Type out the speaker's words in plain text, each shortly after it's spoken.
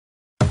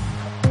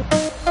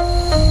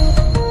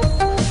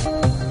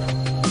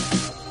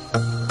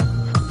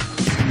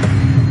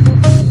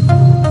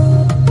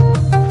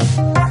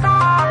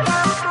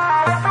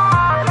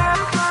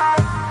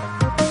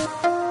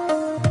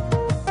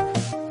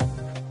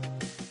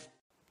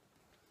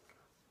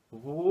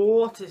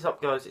What is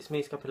up, guys? It's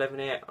me, Scap11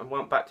 here, and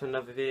welcome back to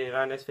another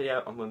video. And this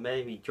video, I'm with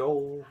Baby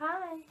Joel.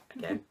 Hi.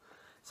 Again.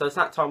 So it's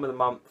that time of the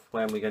month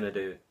when we're going to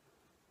do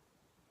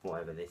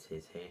whatever this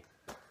is here.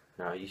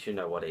 Now, you should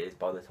know what it is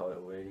by the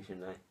title, really,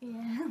 shouldn't they?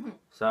 Yeah.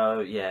 So,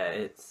 yeah,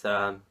 it's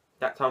that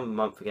time of the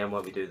month again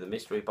where we do the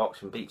mystery box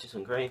from Peaches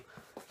and Cream.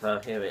 So,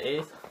 here it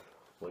is.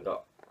 We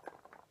got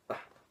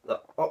the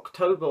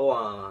October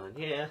one.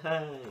 Yeah,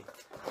 hey.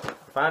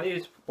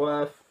 Value's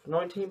worth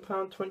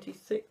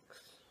 £19.26.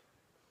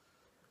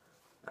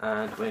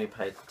 And we only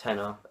paid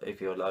 £10 if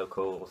you're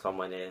local or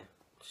somewhere near.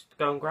 Just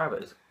go and grab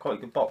it. It's quite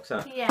a good box,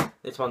 huh? Yeah.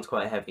 This one's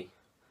quite heavy.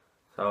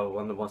 So I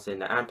wonder what's in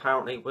there. And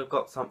apparently we've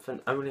got something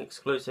only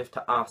exclusive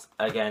to us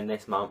again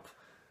this month,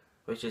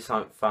 which is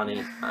something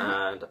funny.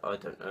 And I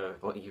don't know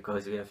what you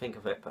guys are going to think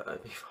of it, but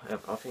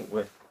I think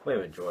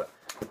we'll enjoy it.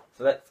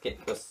 So let's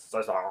get the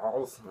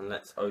scissors and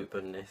let's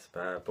open this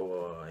bad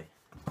boy.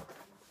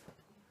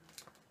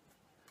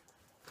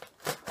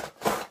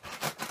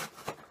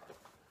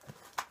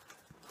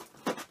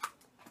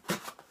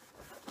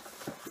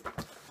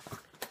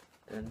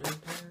 Dun, dun,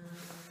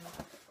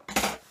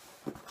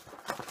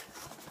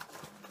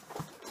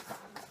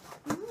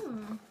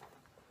 dun.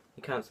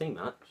 You can't see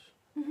much.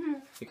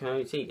 You can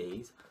only see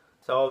these.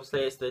 So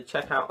obviously it's the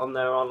checkout on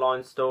their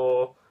online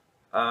store.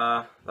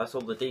 That's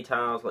all the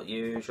details like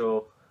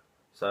usual.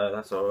 So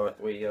that's alright.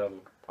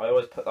 I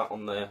always put that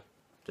on the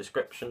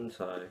description.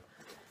 So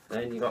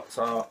then you got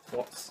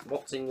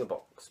what's in your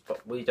box.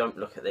 But we don't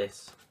look at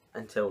this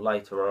until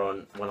later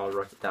on when I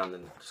write it down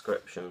in the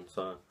description.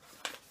 So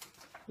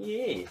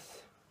yes.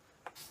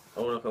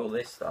 Oh, look at all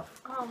this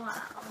stuff. Oh wow.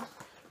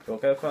 Do you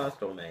want to go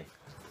first or me?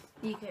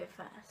 You go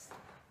first.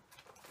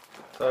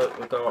 So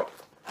we've got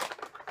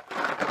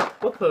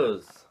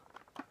Whoppers.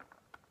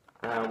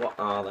 Now what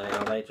are they?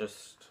 Are they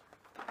just...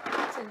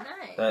 I don't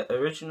know. They're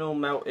original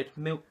melted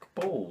milk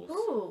balls.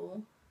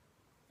 Ooh.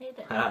 They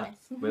look nice.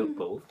 Milk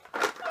balls.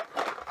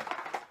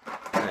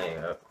 There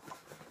you go.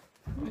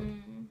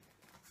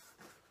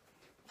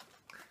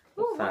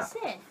 Ooh, what's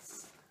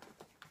this?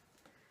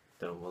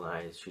 Don't know what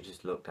that is. She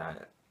just looked at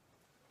it.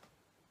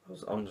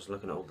 I'm just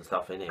looking at all the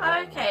stuff in here.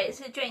 Oh, okay, it's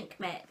a drink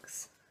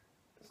mix.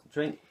 It's a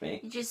drink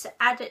mix. You just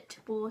add it to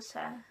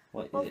water.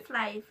 What What is it?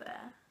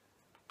 flavour?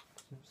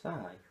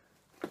 Say.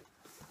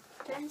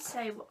 Don't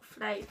say what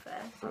flavour.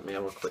 Let me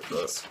have a quick You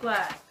look.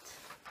 squirt.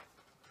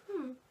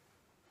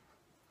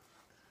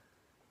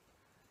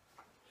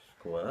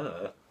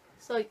 Squirt.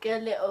 It's like a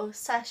little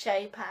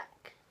sachet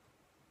pack.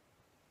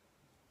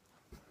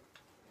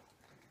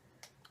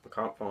 I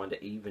can't find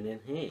it even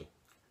in here.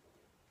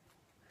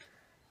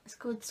 It's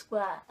called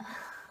squirt.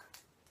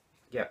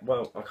 Yeah,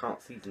 well, I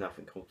can't see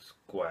nothing called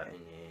squirt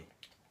in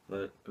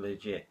here.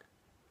 Legit.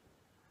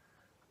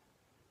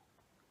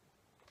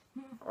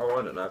 Oh,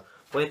 I don't know.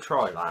 We'll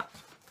try that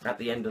at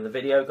the end of the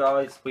video,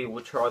 guys. We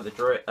will try the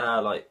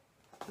like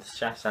the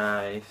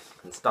sachets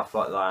and stuff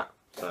like that.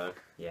 So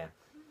yeah.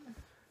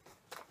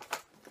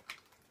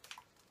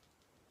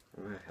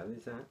 What the hell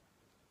is that?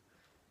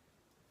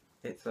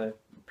 It's a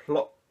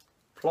plop.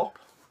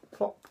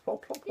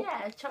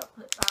 Yeah, a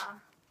chocolate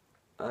bar.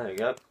 There you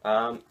go.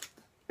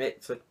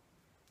 It's a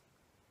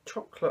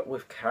chocolate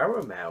with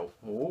caramel.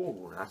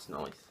 Ooh, that's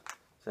nice.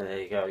 So there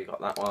you go. You got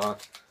that one.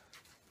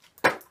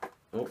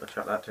 Oh, I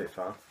shot that too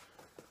far.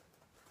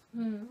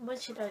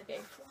 What should I go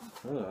for?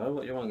 I don't know,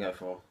 what do you want to go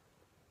for?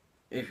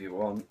 If you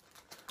want.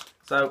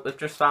 So, we've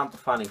just found the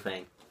funny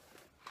thing.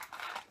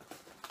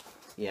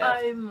 Yeah.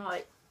 Oh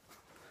my.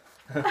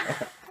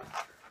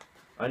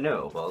 I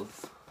knew it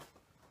was.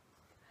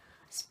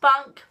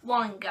 Spunk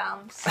wine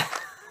gums.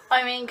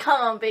 I mean, come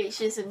on,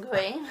 Peaches and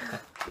Cream.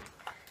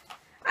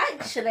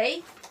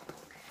 Actually,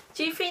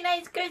 do you think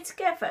they go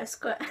together?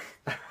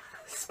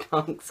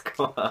 Skunk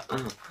squirt.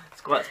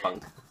 Squirt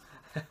spunk.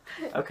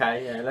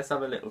 Okay, yeah, let's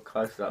have a little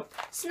close up.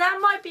 So that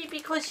might be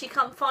because you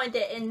can't find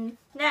it in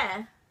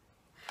there.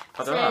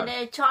 I don't know.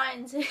 They're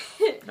trying to...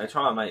 They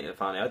try and make it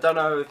funny. I don't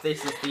know if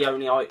this is the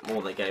only item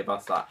or they gave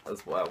us that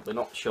as well. We're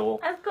not sure.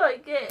 That's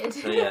quite good.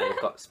 So yeah,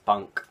 we've got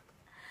spunk.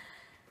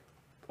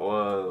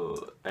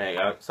 Whoa, there you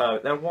go. So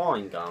they're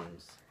wine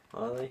gums.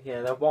 Are they?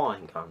 Yeah, they're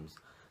wine gums.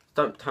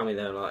 Don't tell me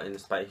they're like in the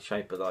space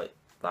shape of like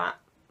that.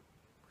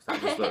 'Cause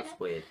that just looks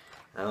weird.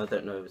 And I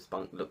don't know if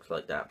spunk looks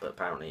like that, but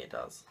apparently it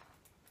does.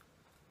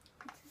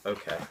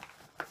 Okay.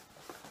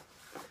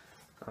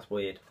 That's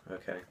weird.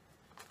 Okay.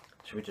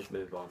 Should we just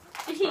move on?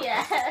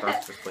 Yeah.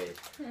 That's just weird.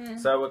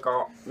 So we've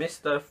got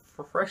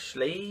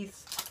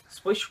Mrs.Freshleys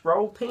Swish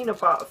Roll Peanut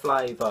Butter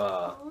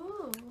flavour.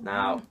 Ooh.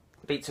 Now,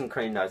 Peeps and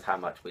Cream knows how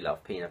much we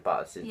love peanut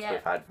butter since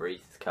we've had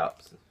Reese's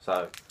cups.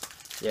 So,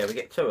 yeah, we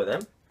get 2 of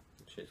them,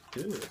 which is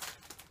good.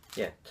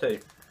 Yeah, 2.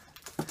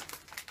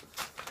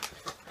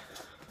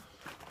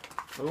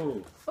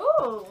 Ooh.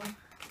 Ooh.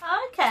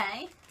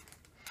 Okay.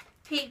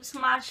 Peeps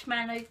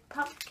Marshmallow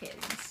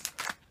Pumpkins.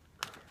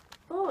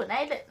 Ooh,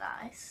 they look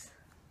nice.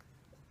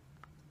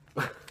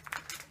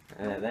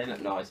 Yeah, they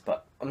look nice,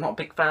 but I'm not a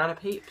big fan of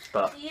Peeps,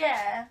 but...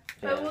 Yeah,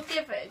 but we'll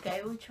give it a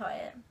go, we'll try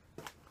it.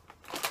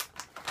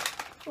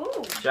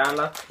 Ooh.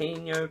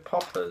 Jalapeno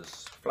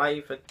Poppers,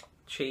 flavoured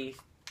cheese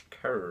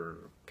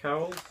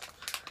curls.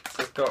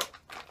 So it's got.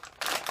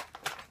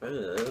 Ugh,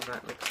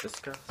 that looks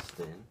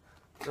disgusting.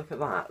 Look at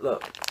that.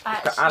 Look, it's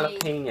got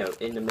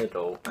jalapeno in the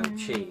middle and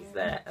cheese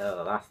there.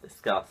 Oh, that's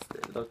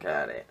disgusting. Look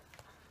at it.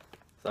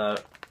 So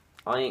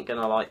I ain't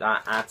gonna like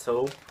that at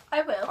all.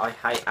 I will. I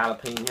hate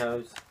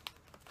jalapenos,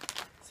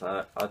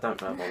 so I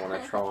don't know if I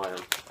want to try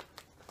them.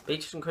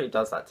 Peaches and Cream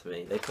does that to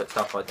me. They put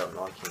stuff I don't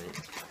like in it.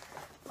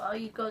 Well,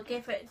 you gotta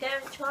give it a go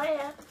and try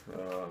it.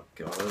 Oh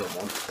god, I don't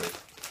want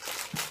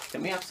to.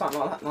 Didn't we have something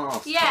like that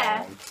last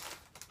time?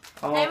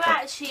 Oh, they were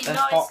actually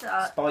nice.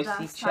 Hot,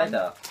 spicy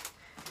cheddar.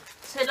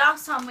 So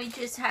last time we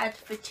just had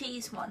the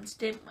cheese ones,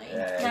 didn't we?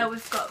 Yeah. Now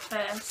we've got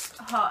the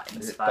hot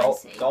and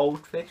spicy.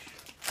 Goldfish?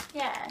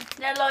 Yeah,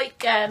 they're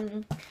like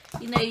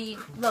you know, you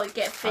like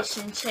get fish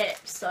and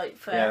chips, like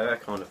for. Yeah, they're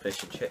kind of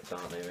fish and chips,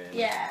 aren't they? Really?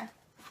 Yeah,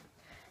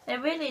 they're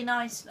really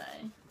nice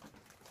though.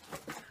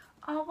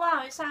 Oh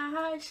wow, is that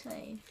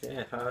Hersheys?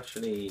 Yeah,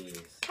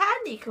 Hersheys.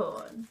 Candy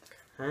corn.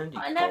 Candy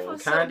corn. I never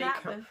saw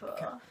that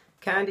before.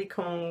 Candy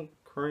corn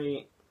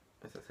cream.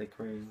 As I say,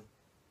 cream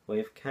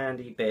with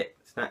candy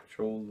bits,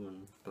 natural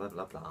and blah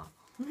blah blah.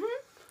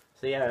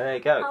 So yeah, there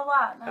you go. Oh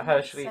wow, a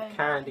Hershey's so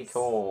candy nice.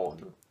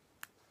 Corn.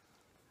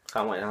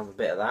 Can't wait to have a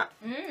bit of that.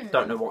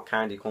 Don't know what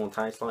candy corn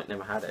tastes like.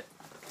 Never had it.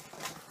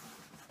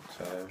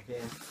 So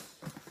yeah.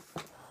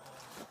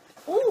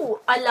 Ooh,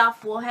 I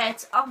love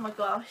Warheads. Oh my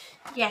gosh,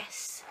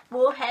 yes,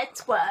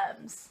 Warheads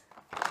Worms.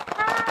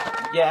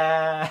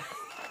 Yeah.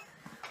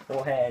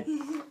 Warheads.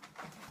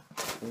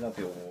 You love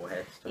your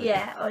Warheads, don't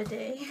Yeah, I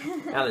do.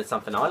 Now there's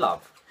something I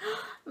love.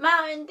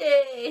 Mountain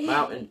Dew.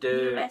 Mountain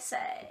Dew.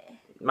 U.S.A.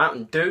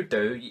 Mountain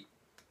Dew.S.A.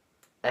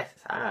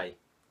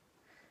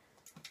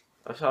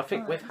 So I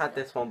think we've had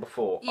this one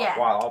before. Yeah.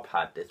 Well, I've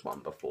had this one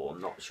before.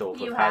 I'm not sure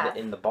if we've had it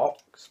in the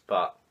box,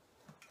 but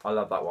I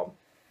love that one.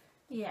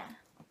 Yeah.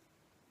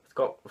 It's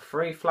got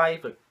 3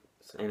 flavours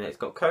in it. It's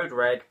got Code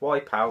Red,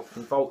 Wipeout,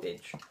 and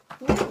Voltage.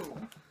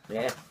 Ooh.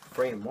 Yeah,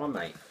 3 in 1,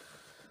 mate.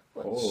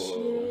 What Ooh.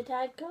 should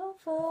I go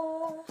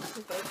for?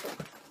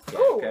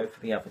 Yeah, go for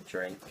the other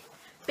drink.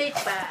 Big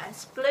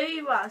Burst,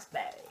 Blue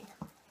Raspberry.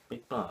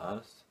 Big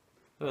burst.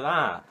 Look at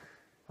that.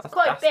 It's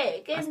quite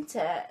big, isn't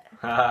it?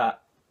 I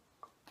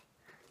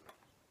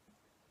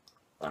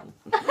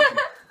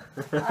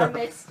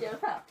missed you.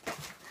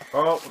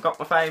 Oh, we got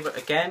my favourite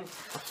again.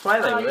 I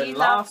swear they were in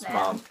last them.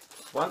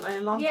 month. Weren't they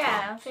in last month?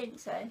 Yeah, I think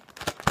so.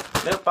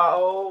 Milk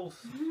bottles.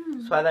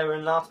 I swear they were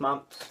in last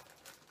month.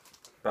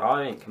 But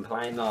I ain't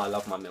complaining. I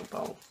love my milk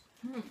bottles.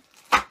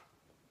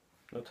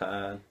 Your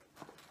turn.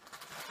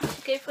 You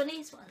should go for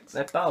these ones.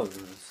 They're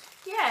bones.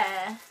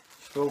 Yeah.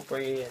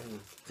 Strawberry and...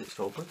 Is it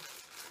strawberry?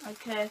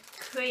 Like a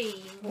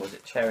cream. Or is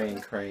it cherry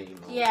and cream?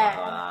 Or Yeah.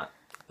 something like that.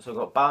 So we've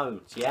got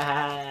bones.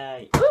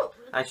 Yay! Ooh.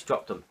 And she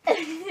dropped them.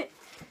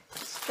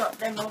 Just drop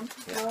them on the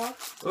floor.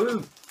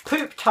 Ooh!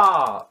 Poop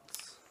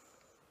tarts!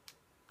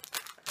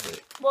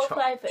 What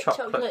flavour?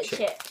 Chocolate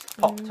chip.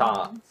 Pop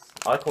tarts.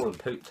 I call them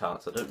poop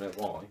tarts. I don't know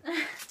why.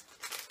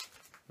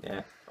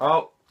 Yeah.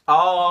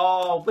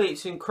 Oh,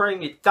 Beats and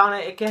Cream, you've done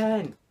it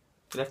again.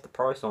 You left the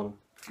price on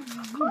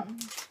them.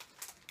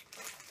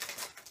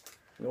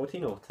 Naughty,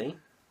 naughty.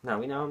 Now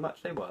we know how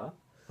much they were.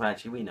 Well,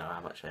 actually, we know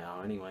how much they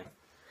are anyway.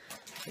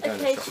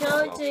 Okay,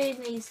 shall I do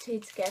these two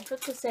together?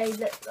 Because they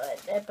look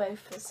like they're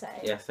both the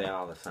same. Yes, they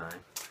are the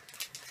same.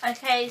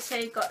 Okay, so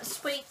you've got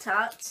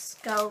Sweetarts,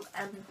 Skull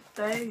and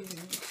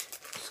Bones.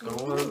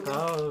 Skull and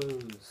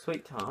Bones.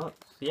 Sweetarts.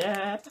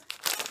 Yeah.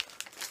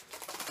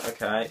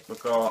 Okay, we've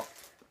got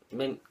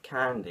mint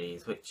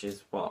candies, which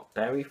is what?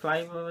 Berry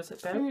flavour, is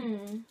it berry?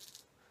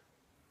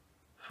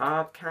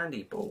 Hard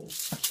candy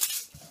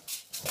balls.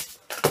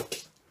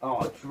 Oh,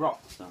 I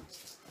dropped them.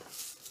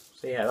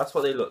 So yeah, that's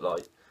what they look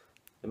like.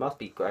 It must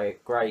be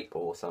grape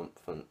or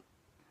something.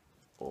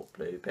 Or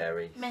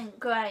blueberries. Mint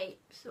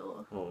grapes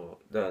or... Oh,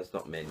 no, it's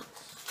not mint.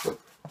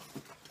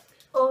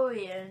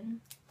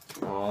 ORION.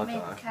 Oh, I Mint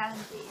don't know.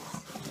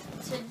 candies.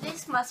 So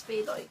this must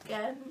be like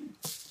a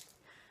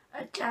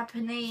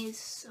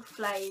Japanese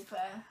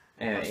flavour.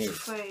 Yeah, it is.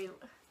 Fruit.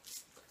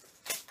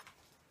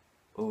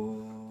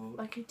 Ooh.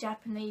 Like a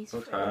Japanese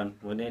Your fruit. turn.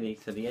 We're nearly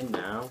to the end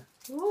now.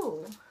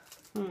 Ooh.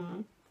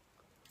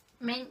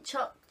 Mint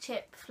choc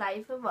chip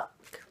flavour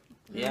rock.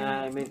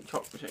 Yeah, mint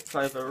chocolate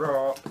flavour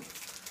rock.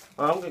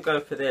 Well, I'm going to go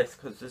for this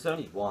because there's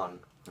only one.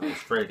 And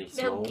it's really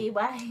small. Milky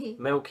Way.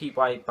 Milky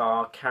Way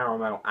bar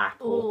caramel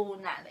apple.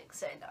 Oh, that looks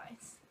so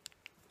nice.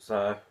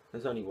 So,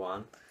 there's only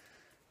one.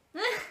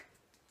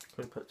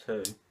 Could have put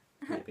 2,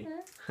 maybe.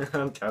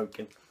 I'm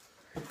joking.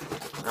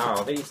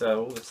 Oh, these are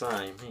all the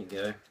same. Here you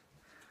go.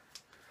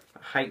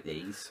 I hate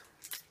these.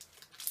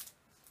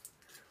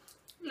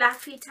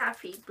 Laffy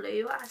Taffy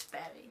Blue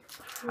Raspberry.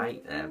 I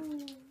hate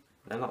them.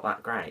 They're not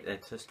that great. They're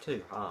just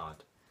too hard.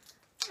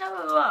 They're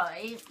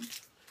alright.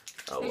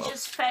 Oh, They're well.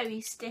 just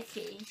very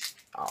sticky.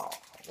 Oh,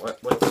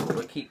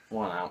 we'll keep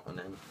one out and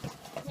then.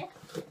 Yeah.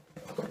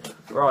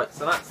 Right,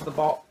 so that's the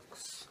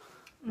box.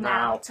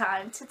 Now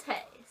time to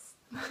taste.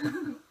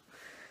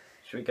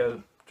 Should we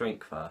go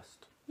drink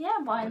first? Yeah,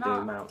 why I'll not?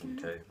 do Mountain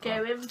Dew.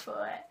 Go in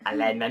for it.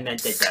 Lemon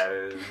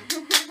Dew.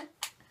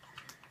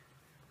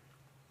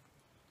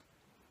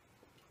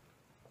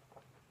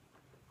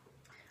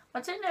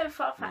 I don't know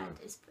if I've had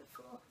this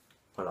before.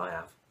 Well, I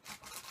have.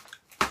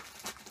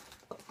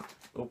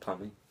 Oh,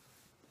 plummy.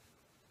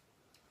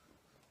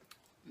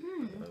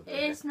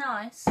 It is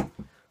nice.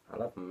 I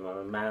love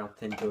my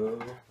Mountain Dew.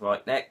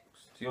 Right, next,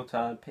 your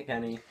turn. Pick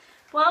any.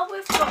 While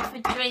we've got the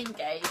drink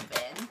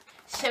open,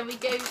 shall we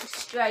go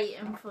straight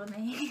in for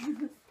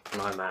these?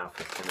 My mouth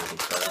is going to be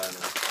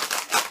burning.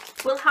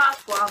 We'll have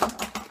one.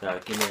 No,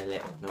 give me a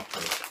little, not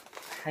big.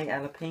 Hey,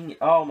 jalapeno.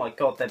 Oh my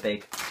god, they're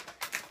big.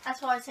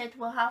 That's why I said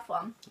we'll have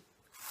one.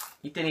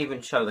 You didn't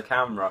even show the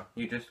camera.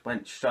 You just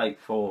went straight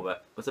for it.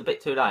 It was a bit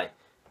too late.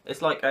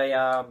 It's like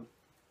a,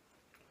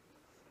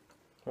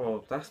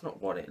 oh, that's not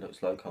what it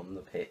looks like on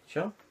the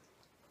picture.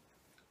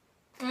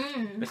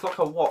 It's like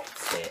a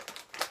what's it?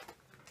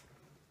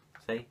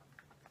 See?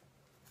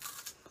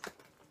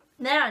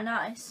 They are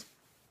nice.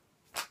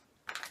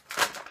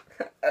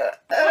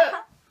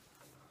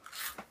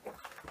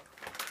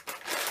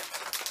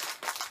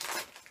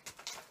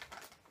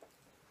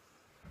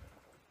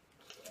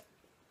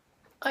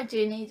 I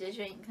do need a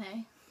drink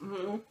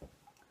though.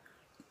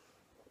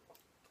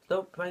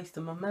 Stop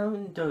wasting my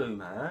Mountain Dew,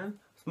 man.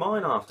 It's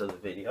mine after the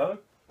video.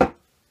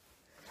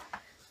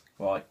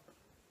 Right.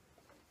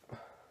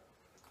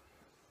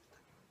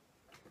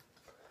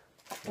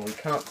 Well, we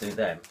can't do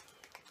them.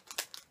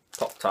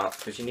 Pop-Tarts,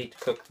 because you need to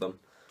cook them.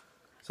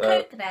 So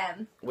Cook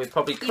them? we'll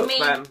probably You cook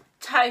mean them.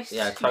 toast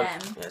Yeah,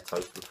 toast them? Yeah,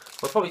 toast them.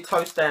 We'll probably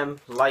toast them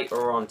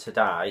later on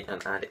today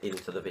and add it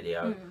into the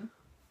video.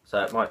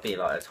 So it might be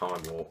like a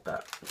time warp,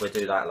 but we'll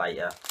do that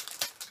later.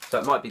 So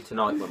it might be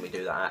tonight when we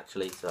do that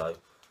actually, so...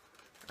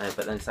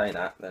 but then say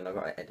that, then I've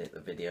got to edit the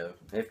video.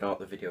 If not,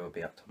 the video will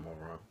be up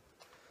tomorrow.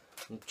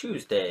 On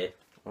Tuesday.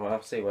 Well,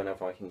 I'll see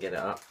whenever I can get it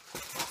up.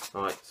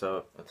 Right,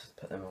 so I'll just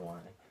put them away.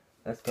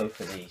 Let's go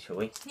for these, shall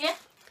we? Yeah.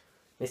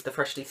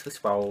 Mrs.Freshleys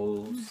Swiss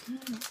rolls.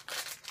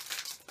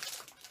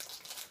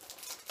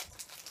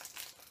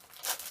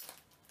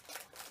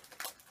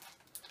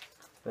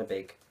 They're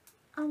big.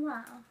 Oh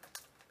wow.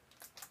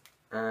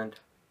 And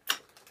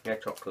yeah,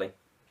 chocolate.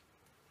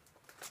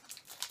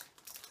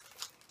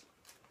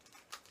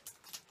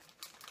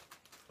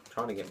 I'm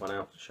trying to get one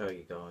out to show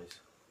you guys.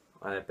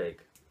 Oh, they're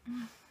big.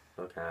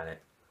 Look at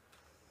it.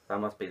 That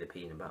must be the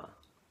peanut butter.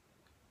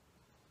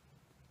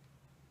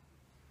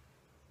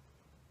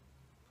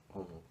 Oh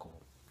my god.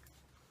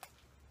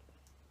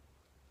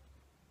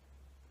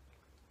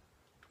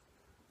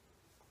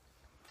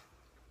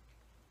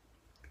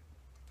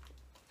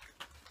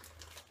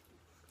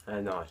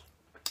 They're nice.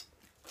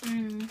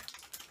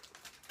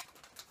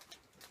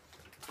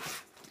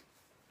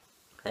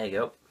 There you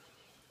go.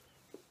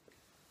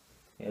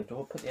 Yeah, do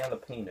I put the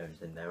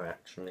jalapenos in there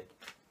actually?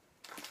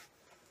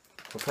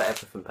 We'll put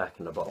everything back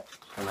in the box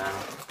for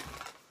now.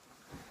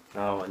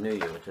 Oh, I knew you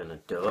were going to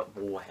do it.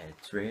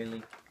 Warheads,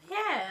 really?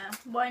 Yeah,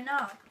 why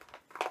not?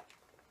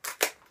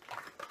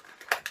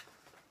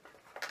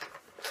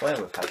 Well,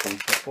 we've had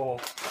these before.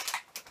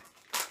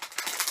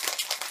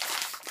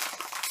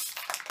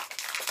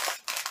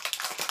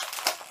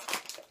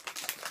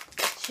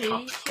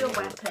 Choose your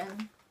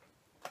weapon.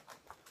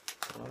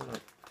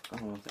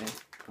 Oh,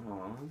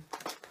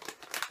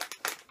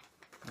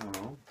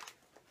 oh.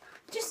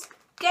 Just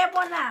get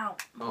one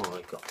out. Oh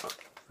my god.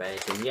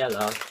 Red and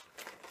yellow.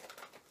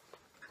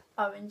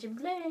 Orange and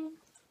blue.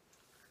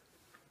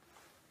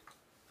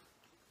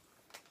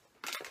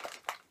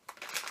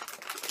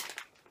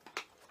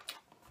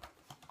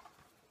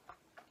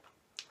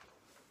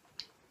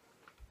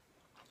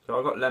 So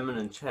I got lemon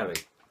and cherry.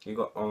 You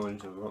got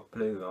orange and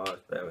blue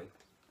raspberry.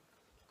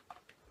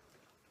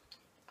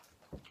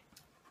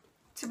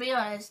 To be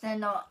honest, they're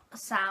not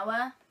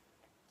sour.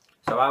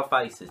 So our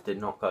faces did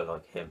not go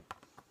like him.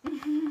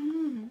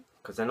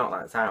 Because they're not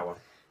that sour.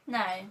 No.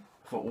 I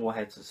thought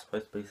Warheads are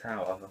supposed to be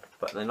sour,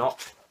 but they're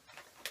not.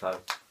 So.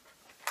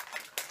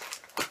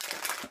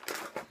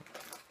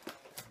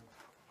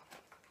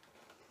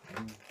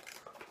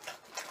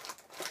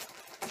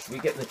 We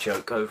get the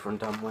joke over and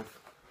done with.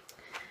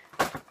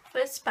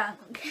 For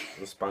spunk.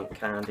 The spunk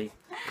candy.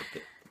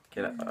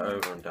 Get it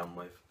over and done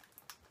with.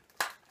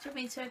 Do you want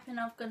me to open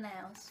up your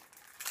nails?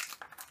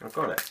 I've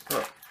got it.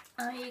 Look.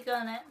 Oh, you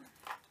got it.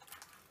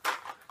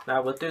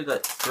 Now we'll do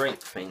that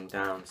drink thing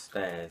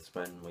downstairs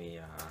when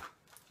we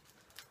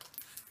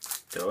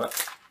do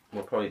it.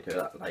 We'll probably do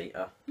that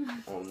later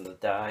on the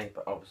day,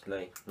 but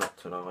obviously not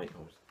tonight.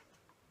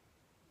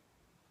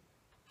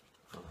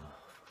 Oh,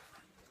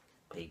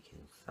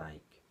 bacon's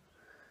sake.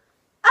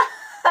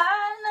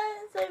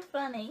 That's so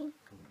funny.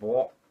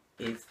 What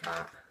is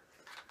that?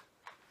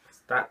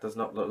 That does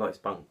not look like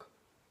spunk.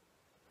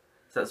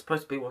 Is that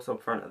supposed to be what's on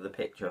front of the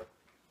picture?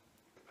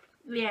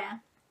 Yeah.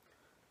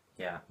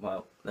 Yeah,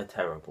 well, they're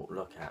terrible.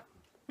 Look at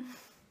them.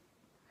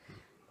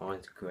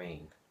 Mine's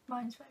green.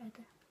 Mine's red.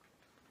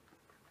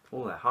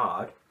 Oh, they're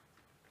hard.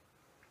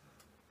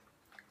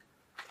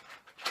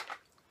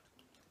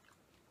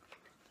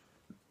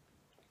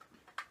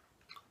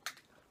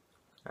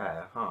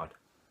 Hard.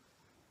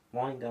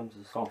 Wine gums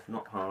are soft,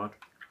 not hard.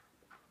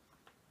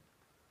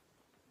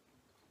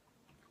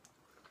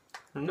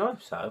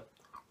 Nice though.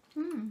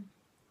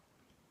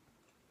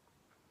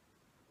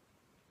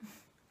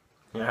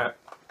 Yeah.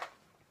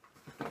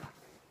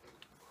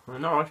 They're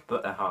nice,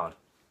 but they're hard.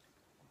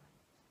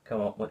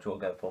 Come on, what do you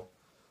want to go for?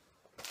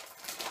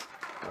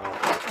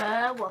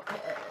 Oh. Whoppers.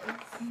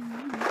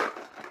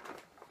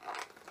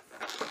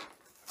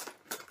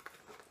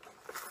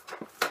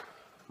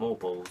 More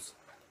balls.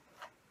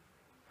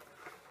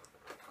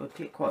 Got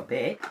to get quite a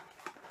bit.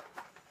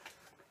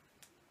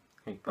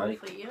 Hey, Ball buddy.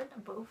 for you and a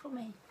ball for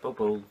me.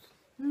 Bubbles.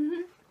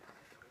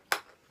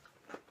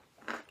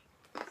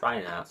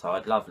 Raining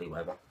outside, lovely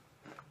weather.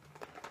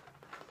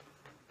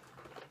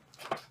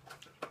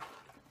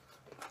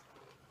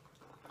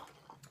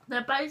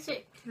 They're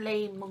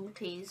basically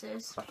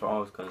Maltesers. That's what I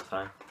was going to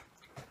say.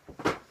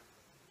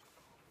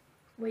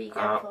 What are you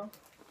going for?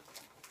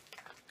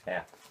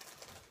 Yeah.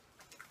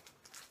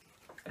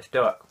 Let's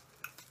do it.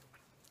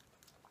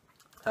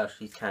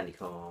 Hersheys candy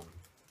corn.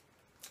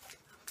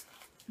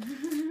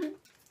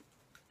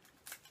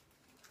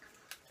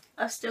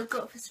 I've still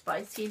got the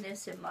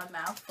spiciness in my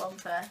mouth from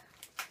the...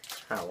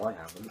 Oh, I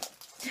haven't.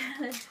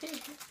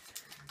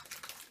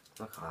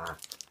 Look at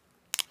that.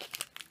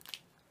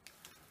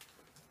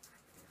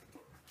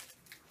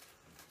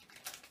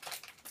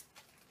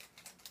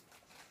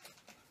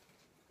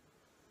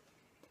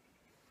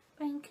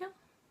 Thank you.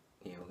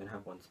 Yeah, we're going to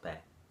have one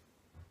spare.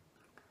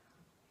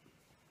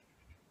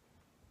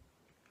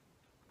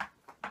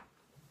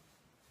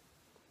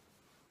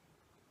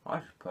 I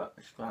just put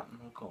a scrap in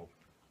the coal.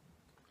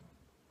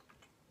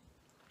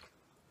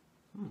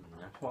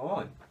 That's what I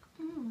like.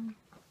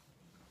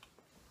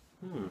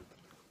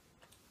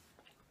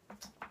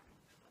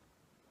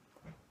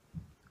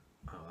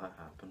 Oh, that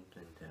happened,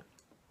 didn't it?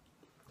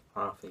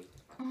 Half each.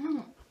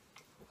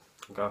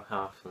 Go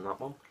half on that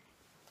one.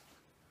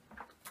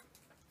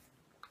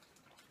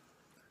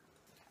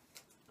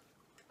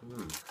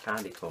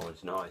 Candy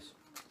corn's nice.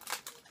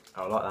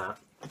 I like that.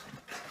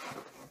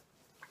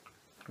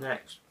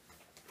 Next.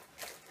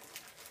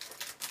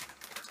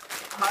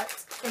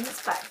 Hot and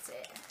spicy.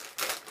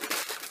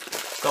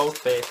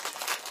 Goldfish.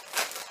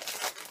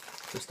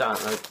 We're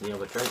starting to open the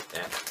other drink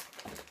there.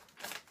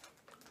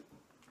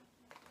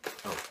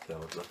 Oh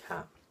god, look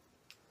at.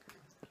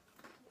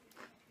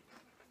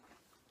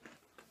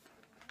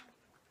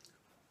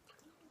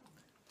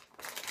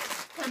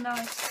 They're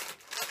nice.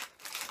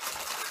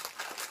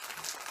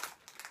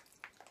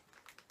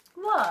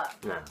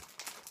 What? No.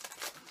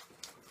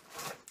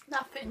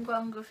 Nothing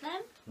wrong with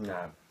them?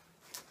 No.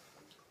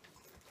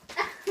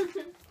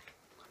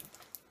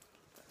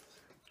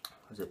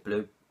 Was it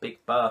blue?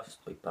 Big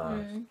burst. Big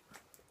burst.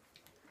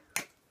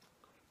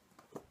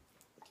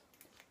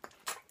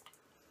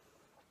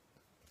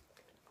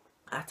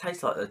 That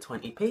tastes like the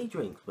 20p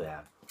drinks we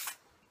have.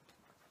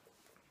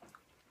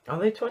 Are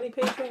they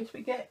 20p drinks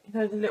we get? You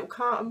know, the little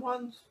carton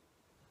ones?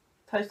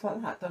 Tastes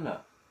like that, doesn't it?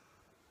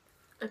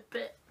 A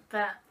bit,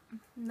 but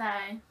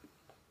no.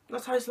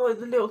 That tastes like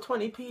the little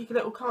 20p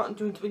little carton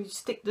drinks when you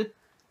stick the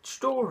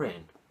straw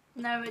in.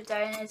 No, it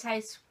don't. It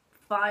tastes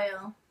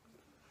vile.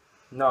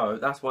 No,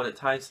 that's what it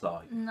tastes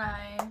like. No.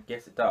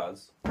 Yes, it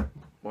does.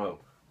 Well,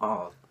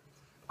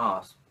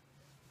 ask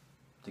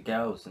the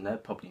girls and they'll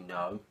probably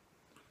know.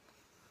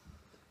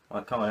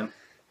 Right, come on.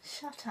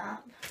 Shut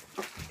up.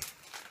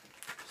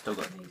 Still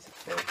got these to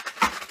do.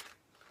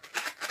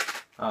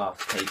 Oh,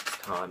 it's Peeps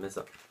time, is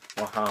it?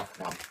 Or half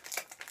one.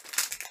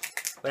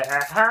 We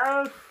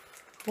have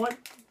one.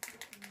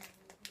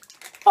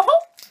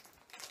 Oh!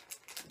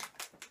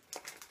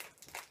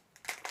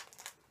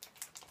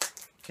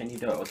 Can you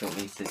do it or do you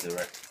want me to scissor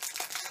it?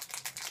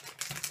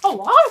 Oh,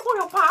 I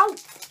want a pal!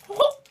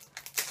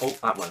 Oh,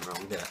 that went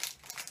wrong, didn't it?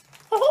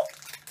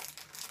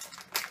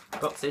 I've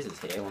got scissors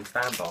here on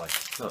standby.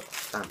 Look,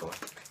 standby.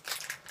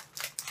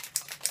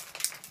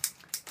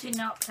 Do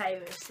not play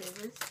with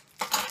scissors.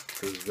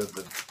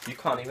 You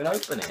can't even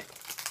open it.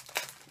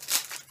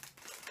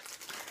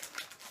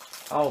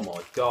 Oh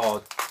my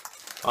god.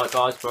 Right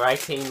guys, we're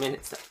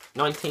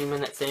 19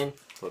 minutes in.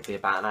 We'll be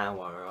about an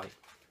hour, right?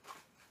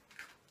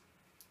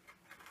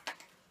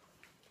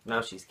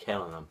 Now she's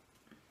killing them.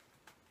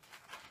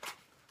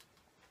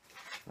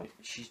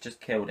 She's just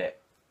killed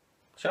it.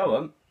 Show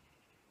them.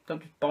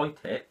 Don't just bite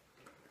it.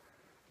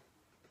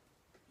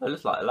 It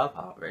looks like a love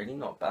heart really,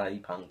 not a baby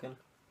pumpkin.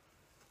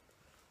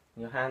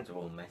 Your hands are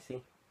all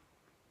messy.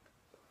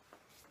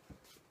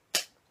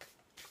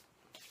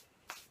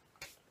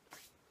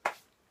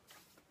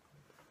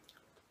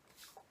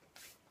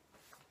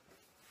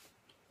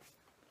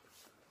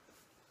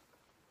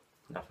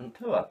 Nothing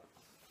to it.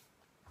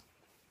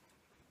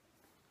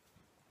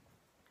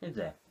 Is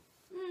there?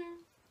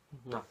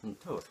 Nothing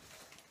to it.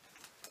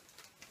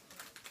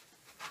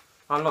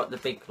 I like the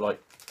big,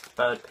 like,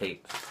 bird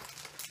peeps.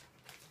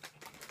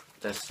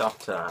 They're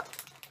soft to that.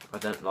 I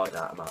don't like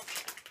that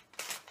much.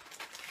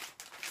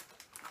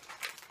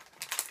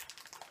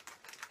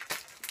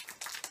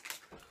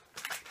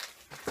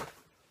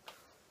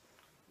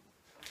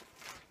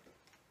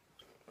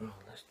 Oh,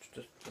 let's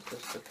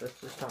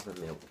just have a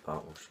milk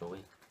bottle, shall we?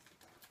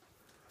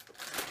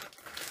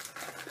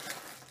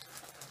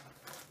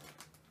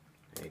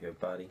 There you go,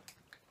 buddy.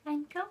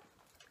 Thank you.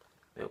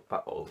 Milk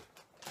bottle.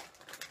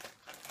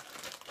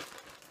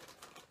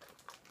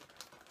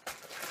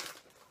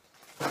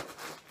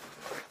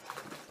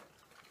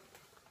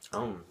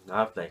 Oh,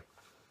 lovely.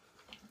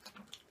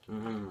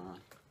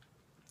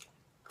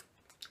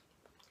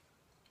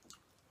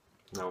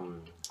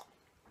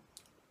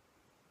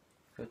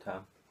 Good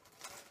time.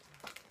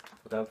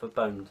 We're going for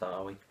bones,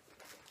 are we?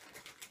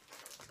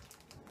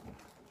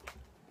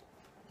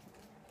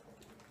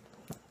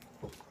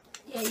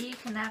 Yeah, you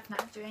can have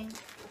that drink.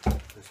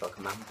 Looks like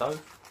a Mountain Dew.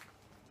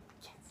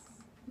 Yes.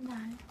 No.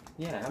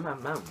 Yeah, I'm a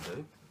Mountain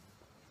Dew.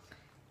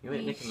 You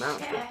ain't nicking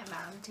Mountain Dew. Share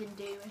Mountain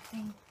Dew with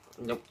me.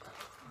 Nope.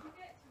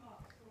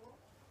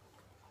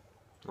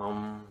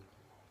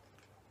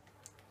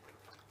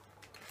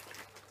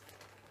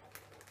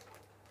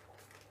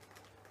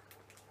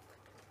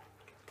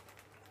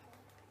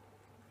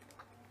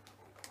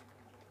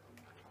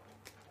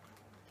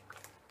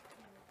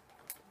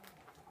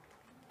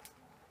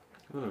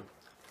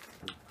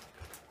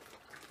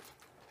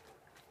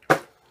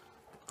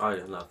 I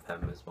love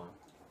them as well.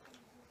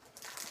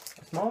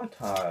 It's my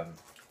time.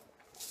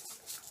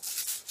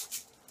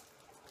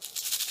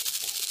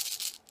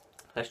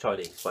 Let's try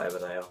these, whatever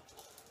they are.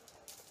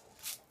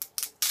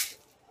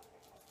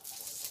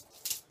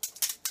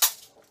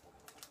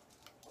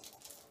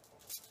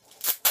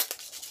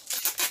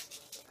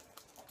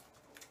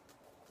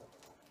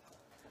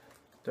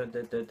 Dun,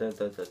 dun, dun, dun,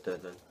 dun, dun, dun,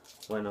 dun.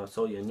 When I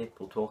saw your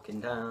nipple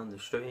talking down the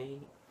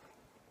street.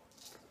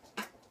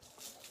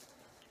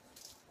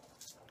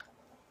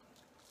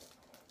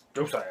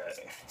 Dew.S.A.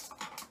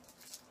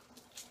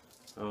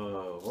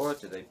 Oh, why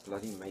do they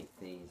bloody make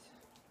these?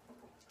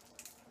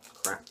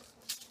 Crap.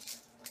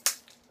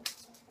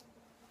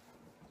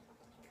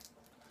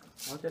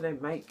 Why do they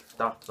make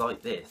stuff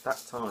like this,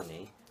 that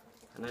tiny,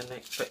 and then they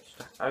expect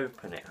you to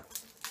open it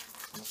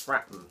and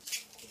wrap them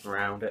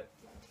around it?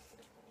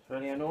 It's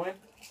really annoying.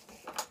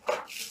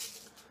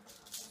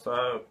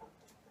 So,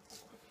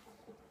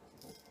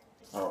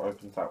 oh, it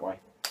opens that way.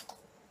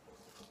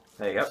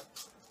 There you go.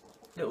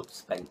 Little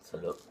dispenser,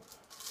 look.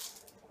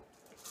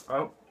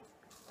 Oh,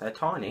 they're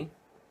tiny.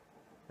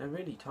 They're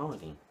really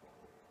tiny.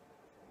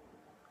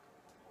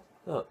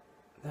 Look,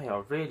 they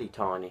are really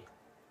tiny.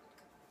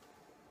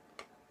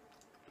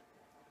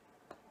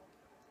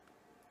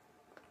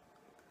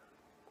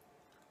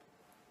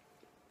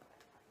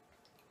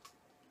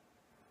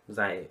 Is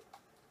that it?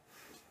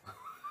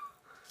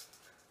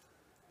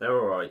 They're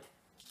alright.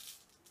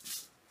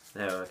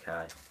 They're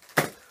okay.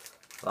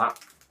 That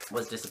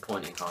was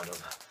disappointing, kind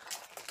of.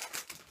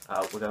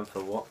 We're going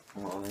for what?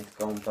 What are they?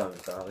 Golden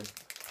bones, are we?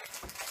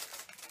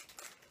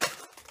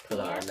 Put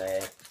that in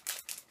there.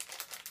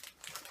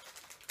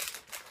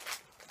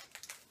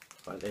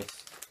 Like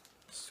this.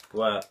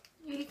 Squirt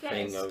You get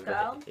thing a over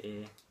skull.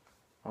 here.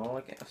 Oh,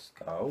 I get a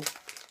skull.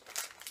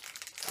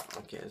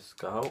 I get a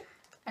skull.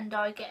 And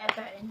I get a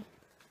bone.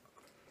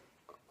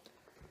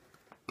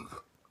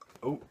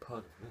 Oh,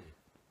 pardon me.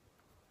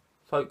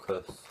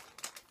 Focus.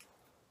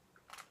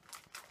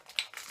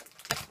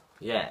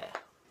 Yeah.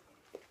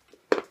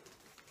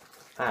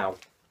 Ow.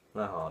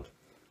 They're hard.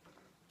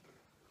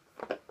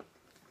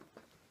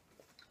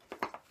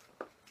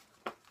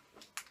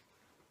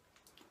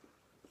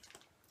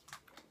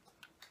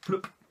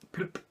 Plup,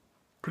 plup,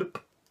 plup,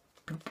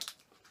 plup,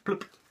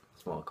 plup.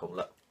 That's what I call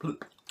that.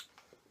 Plup.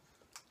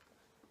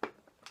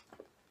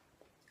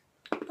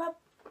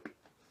 Plop.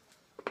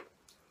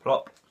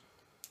 Plop.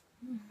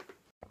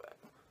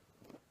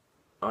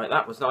 Alright,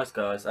 that was nice,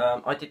 guys.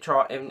 I did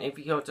try, and if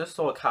you just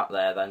saw a cut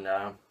there, then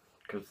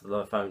because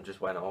the phone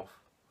just went off.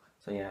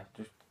 So yeah,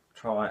 just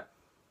try it.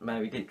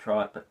 Maybe didn't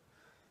try it, but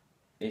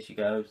here she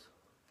goes.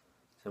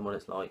 See what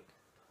it's like.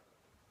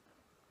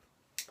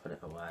 Put it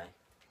away.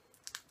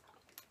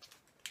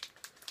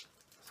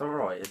 It's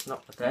alright, it's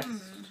not the best.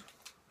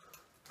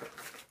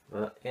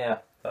 But yeah,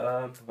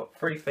 we've got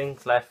 3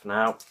 things left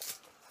now.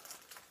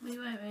 We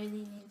won't really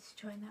need to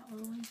try that,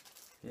 will we?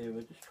 Yeah,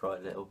 we'll just try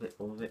a little bit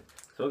more of it.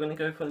 So we're going to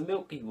go for the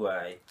Milky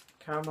Way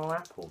caramel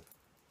apple.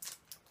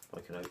 If I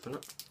can open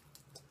it.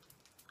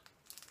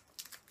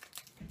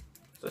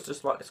 So it's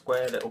just like a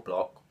square little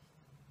block.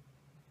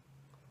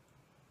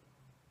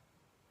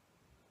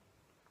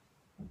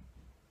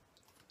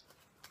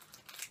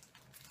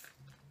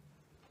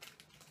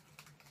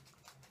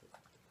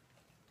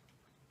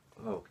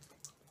 Oh.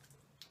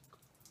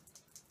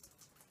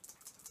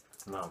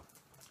 No,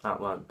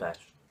 that weren't best.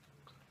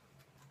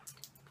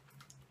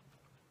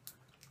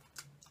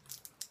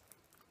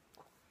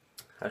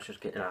 Let's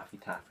just get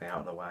Laffy Taffy out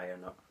of the way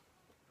and not.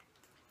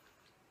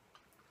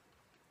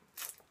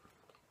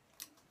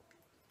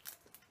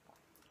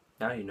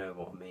 Now you know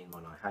what I mean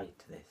when I hate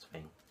this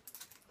thing.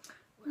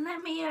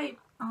 Let me open.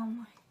 Oh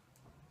my.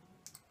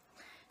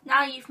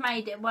 Now you've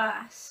made it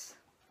worse.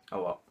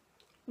 Oh what?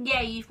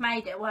 Yeah, you've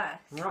made it worse.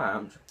 Right,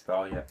 I'm just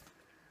try it.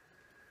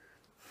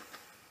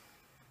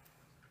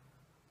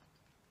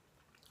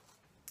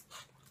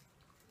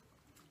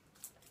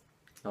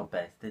 Not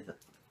best, is it?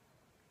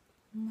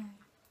 No.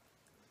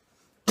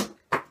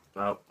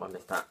 Oh, I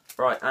missed that.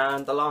 Right,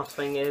 and the last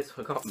thing is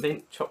we've got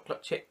mint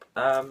chocolate chip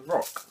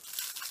rock.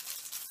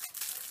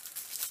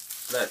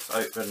 Let's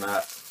open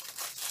that.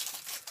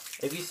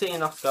 If you've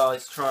seen us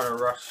guys trying to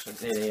rush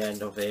near the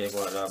end of it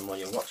when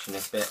you're watching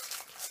this bit,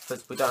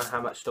 because we don't know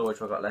how much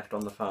storage we've got left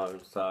on the phone,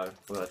 so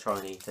we're going to try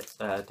and eat it,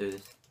 do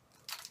this.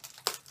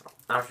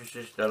 This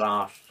is the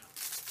last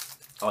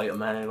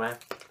item anyway.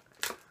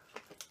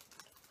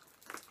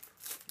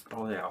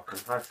 Oh yeah, I can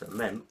have some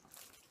mint.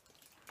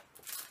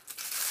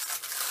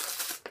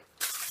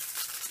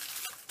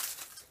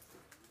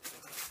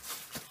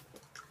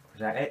 Is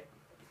that it?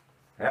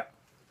 Yep.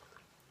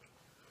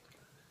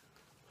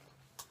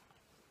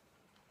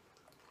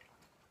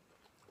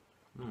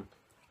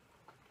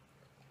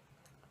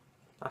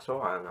 That's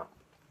alright now.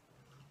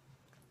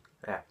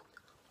 Yeah.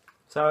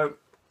 So,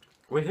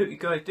 we hope you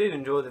guys did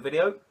enjoy the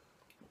video.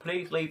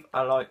 Please leave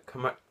a like,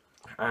 comment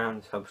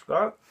and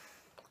subscribe.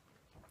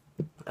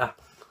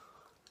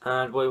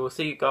 And we will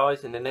see you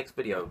guys in the next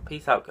video.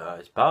 Peace out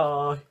guys.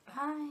 Bye.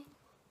 Bye.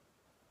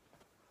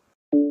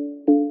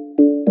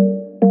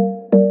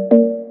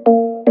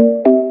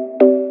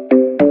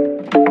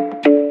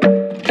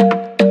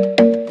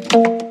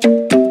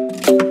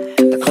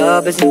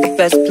 Club isn't the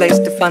best place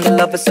to find the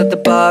lovers, so the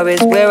bar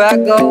is where I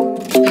go.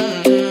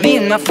 Me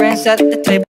and my friends at the table.